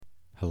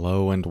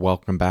Hello and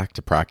welcome back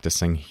to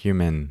Practicing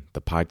Human,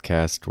 the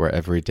podcast where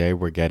every day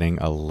we're getting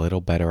a little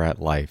better at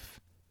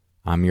life.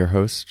 I'm your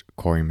host,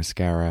 Corey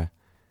Mascara,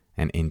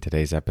 and in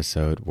today's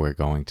episode, we're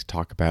going to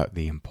talk about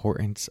the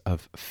importance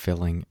of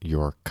filling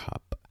your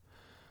cup.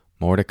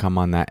 More to come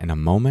on that in a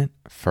moment.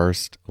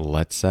 First,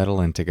 let's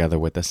settle in together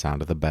with the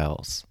sound of the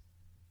bells.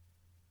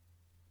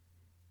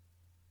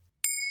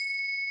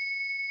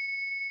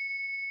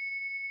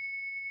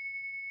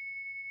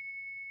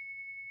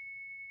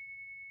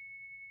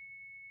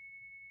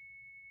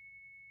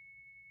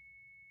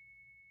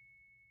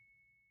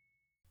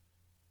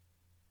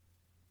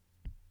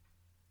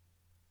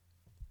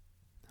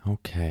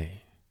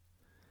 Okay,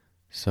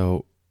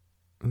 so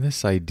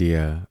this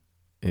idea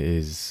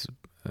is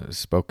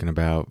spoken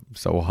about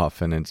so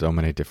often in so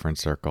many different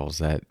circles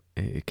that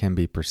it can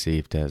be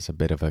perceived as a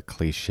bit of a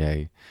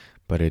cliche,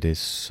 but it is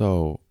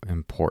so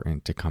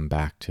important to come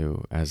back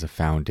to as a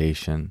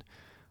foundation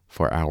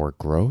for our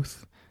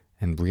growth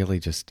and really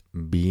just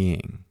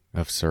being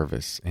of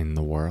service in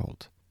the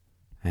world.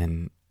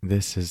 And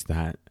this is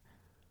that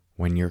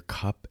when your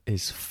cup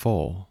is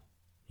full,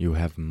 you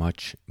have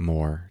much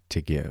more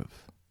to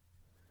give.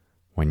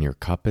 When your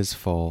cup is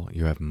full,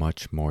 you have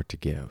much more to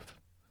give.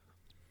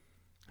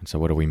 And so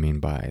what do we mean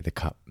by the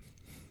cup?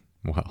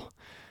 Well,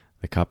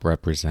 the cup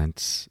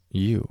represents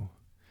you,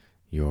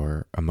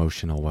 your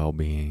emotional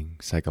well-being,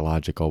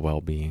 psychological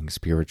well-being,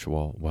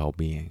 spiritual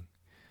well-being,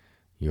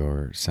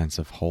 your sense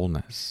of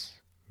wholeness,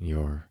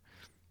 your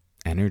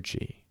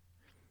energy,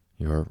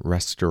 your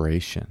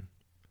restoration.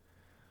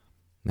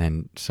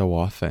 And so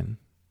often,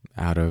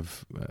 out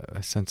of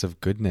a sense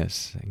of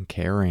goodness and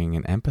caring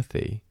and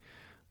empathy,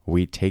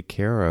 we take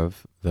care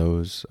of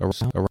those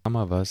around. Some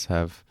of us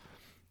have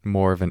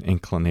more of an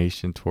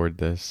inclination toward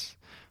this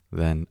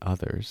than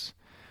others,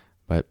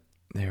 but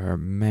there are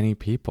many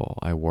people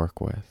I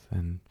work with,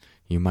 and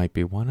you might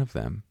be one of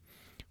them,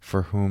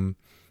 for whom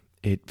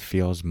it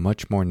feels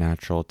much more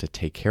natural to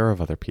take care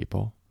of other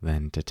people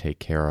than to take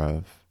care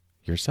of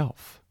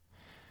yourself.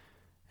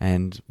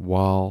 And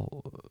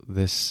while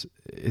this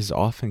is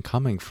often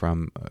coming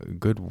from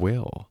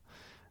goodwill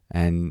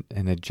and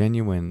a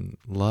genuine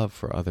love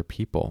for other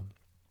people,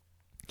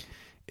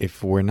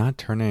 if we're not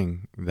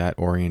turning that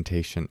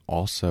orientation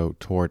also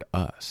toward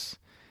us,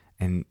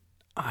 and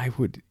I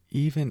would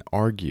even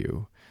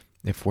argue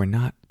if we're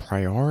not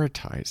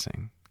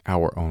prioritizing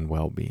our own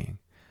well-being,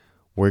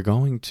 we're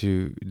going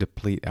to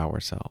deplete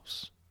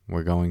ourselves.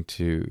 We're going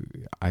to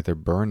either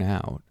burn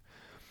out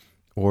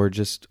or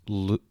just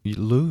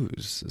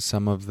lose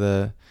some of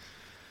the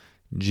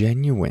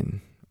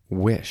genuine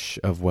wish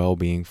of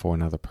well-being for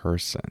another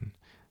person.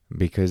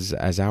 Because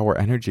as our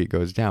energy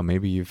goes down,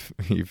 maybe you've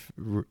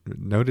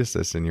noticed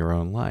this in your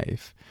own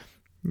life,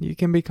 you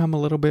can become a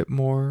little bit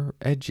more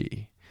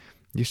edgy.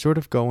 You sort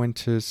of go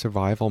into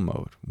survival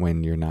mode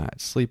when you're not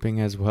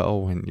sleeping as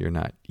well, when you're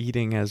not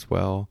eating as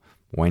well,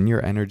 when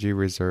your energy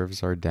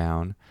reserves are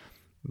down.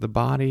 The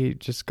body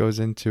just goes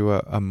into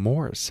a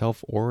more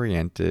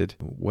self-oriented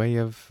way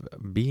of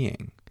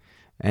being.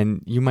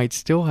 And you might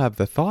still have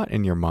the thought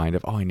in your mind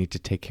of, I need to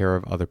take care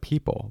of other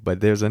people.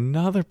 But there's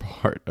another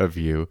part of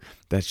you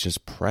that's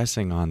just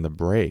pressing on the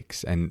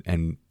brakes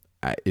and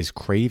is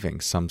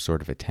craving some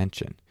sort of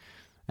attention.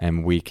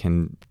 And we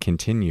can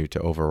continue to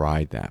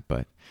override that.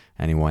 But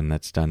anyone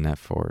that's done that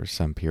for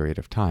some period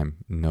of time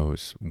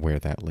knows where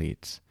that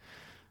leads.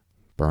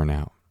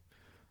 Burnout,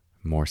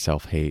 more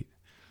self-hate,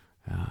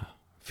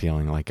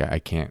 feeling like I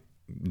can't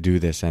do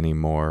this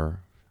anymore,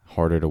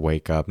 harder to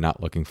wake up,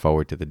 not looking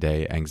forward to the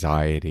day,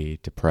 anxiety,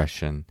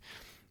 depression,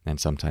 and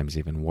sometimes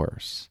even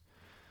worse.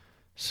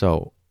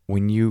 So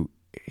when you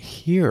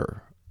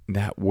hear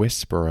that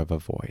whisper of a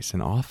voice,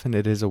 and often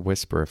it is a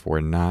whisper if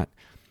we're not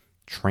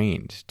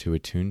trained to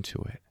attune to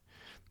it,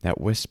 that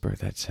whisper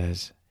that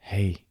says,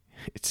 hey,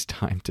 it's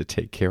time to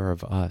take care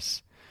of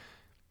us.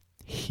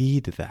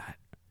 Heed that.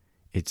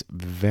 It's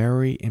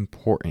very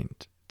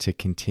important to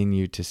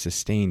continue to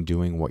sustain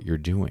doing what you're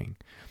doing.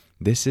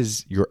 This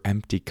is your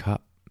empty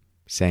cup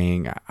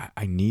saying,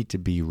 I need to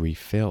be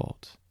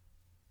refilled.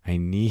 I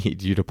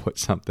need you to put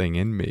something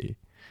in me.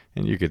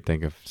 And you could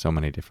think of so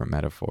many different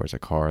metaphors, a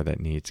car that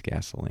needs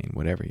gasoline,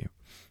 whatever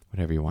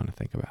you want to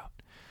think about.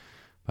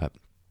 But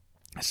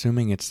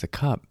assuming it's the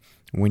cup,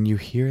 when you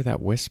hear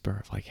that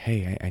whisper of like,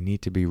 hey, I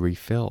need to be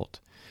refilled,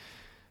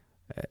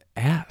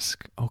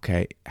 ask,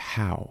 okay,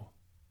 how?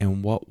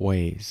 In what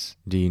ways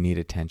do you need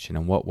attention?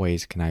 In what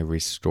ways can I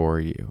restore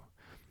you?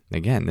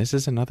 Again, this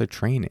is another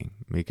training,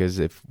 because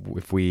if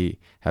we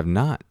have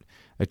not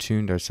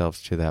attuned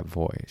ourselves to that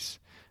voice,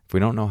 if we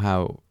don't know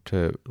how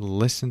to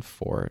listen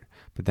for it,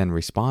 but then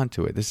respond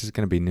to it, this is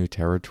going to be new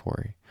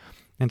territory.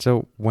 And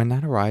so when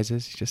that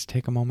arises, just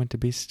take a moment to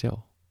be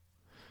still.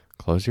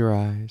 Close your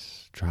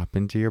eyes, drop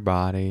into your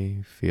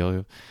body,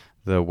 feel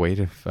the weight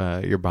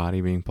of your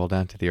body being pulled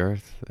down to the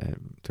earth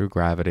through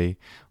gravity.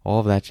 All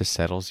of that just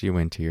settles you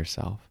into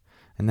yourself.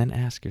 And then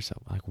ask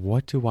yourself, like,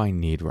 what do I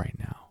need right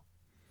now?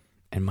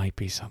 It might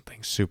be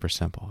something super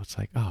simple. It's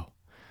like, I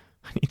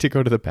need to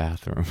go to the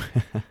bathroom.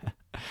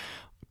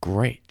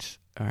 Great.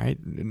 All right,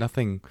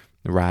 nothing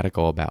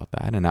radical about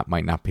that, and that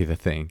might not be the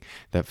thing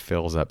that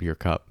fills up your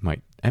cup,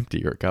 might empty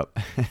your cup.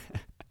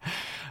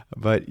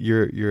 But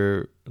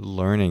you're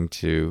learning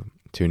to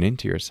tune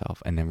into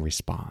yourself and then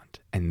respond.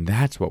 And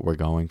that's what we're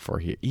going for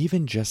here.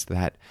 Even just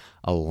that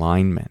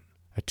alignment,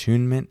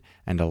 attunement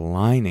and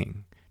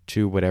aligning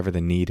to whatever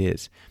the need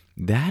is,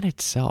 that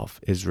itself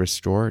is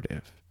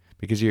restorative,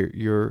 because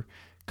you're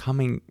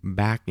coming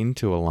back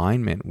into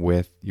alignment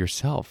with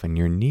yourself and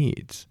your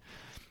needs.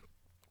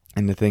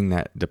 And the thing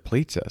that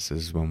depletes us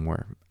is when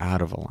we're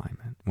out of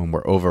alignment, when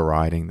we're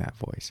overriding that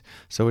voice.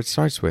 So it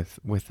starts with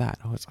that.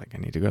 Oh, it's like, I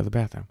need to go to the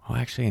bathroom. Oh,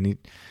 actually, I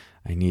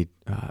need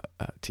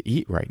to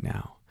eat right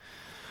now.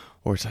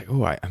 Or it's like,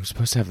 oh, I'm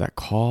supposed to have that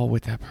call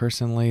with that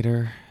person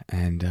later,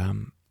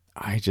 and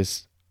I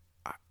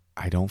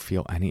don't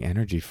feel any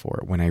energy for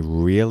it. When I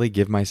really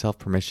give myself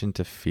permission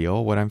to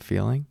feel what I'm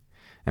feeling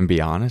and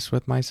be honest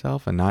with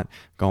myself and not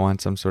go on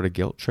some sort of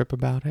guilt trip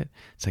about it,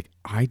 it's like,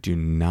 I do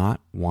not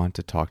want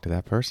to talk to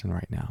that person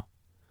right now.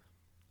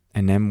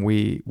 And then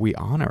we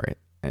honor it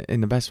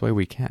in the best way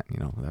we can.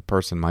 That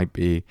person might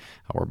be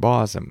our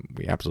boss and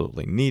we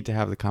absolutely need to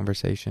have the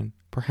conversation,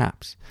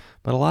 perhaps.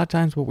 But a lot of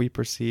times what we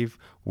perceive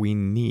we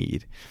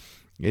need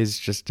is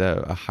just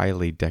a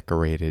highly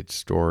decorated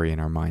story in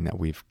our mind that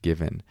we've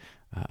given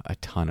a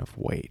ton of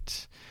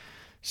weight.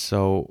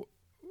 So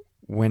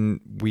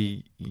when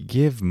we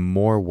give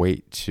more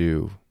weight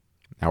to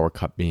our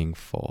cup being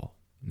full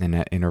and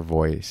that inner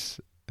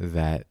voice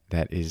that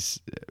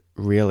is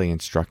really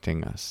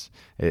instructing us,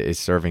 is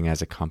serving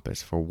as a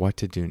compass for what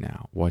to do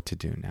now,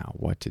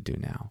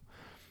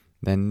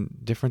 then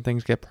different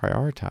things get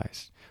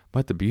prioritized.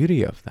 But the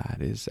beauty of that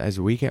is, as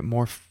we get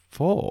more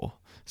full,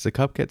 as the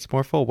cup gets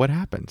more full, what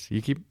happens?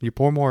 You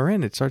pour more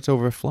in, it starts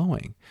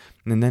overflowing.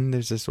 And then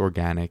there's this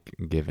organic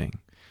giving.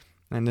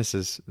 And this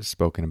is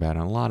spoken about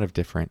in a lot of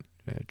different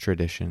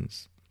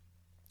traditions,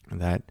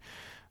 that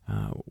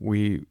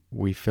we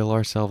fill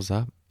ourselves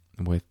up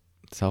with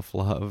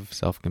self-love,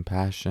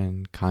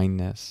 self-compassion,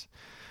 kindness,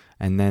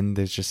 and then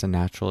there's just a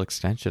natural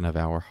extension of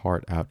our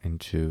heart out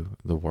into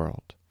the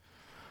world.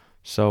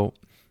 So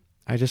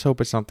I just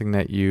hope it's something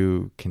that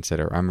you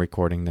consider. I'm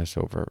recording this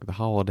over the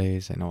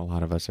holidays. I know a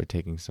lot of us are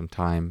taking some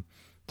time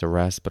to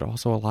rest, but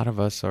also a lot of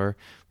us are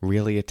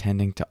really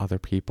attending to other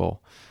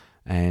people.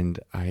 And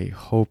I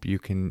hope you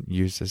can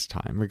use this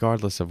time,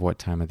 regardless of what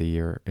time of the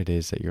year it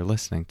is that you're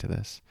listening to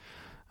this,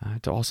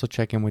 to also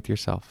check in with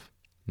yourself.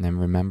 And then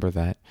remember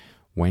that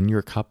when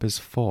your cup is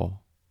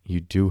full,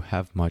 you do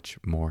have much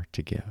more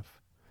to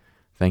give.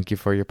 Thank you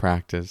for your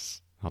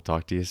practice. I'll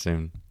talk to you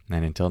soon.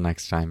 And until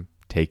next time,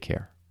 take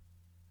care.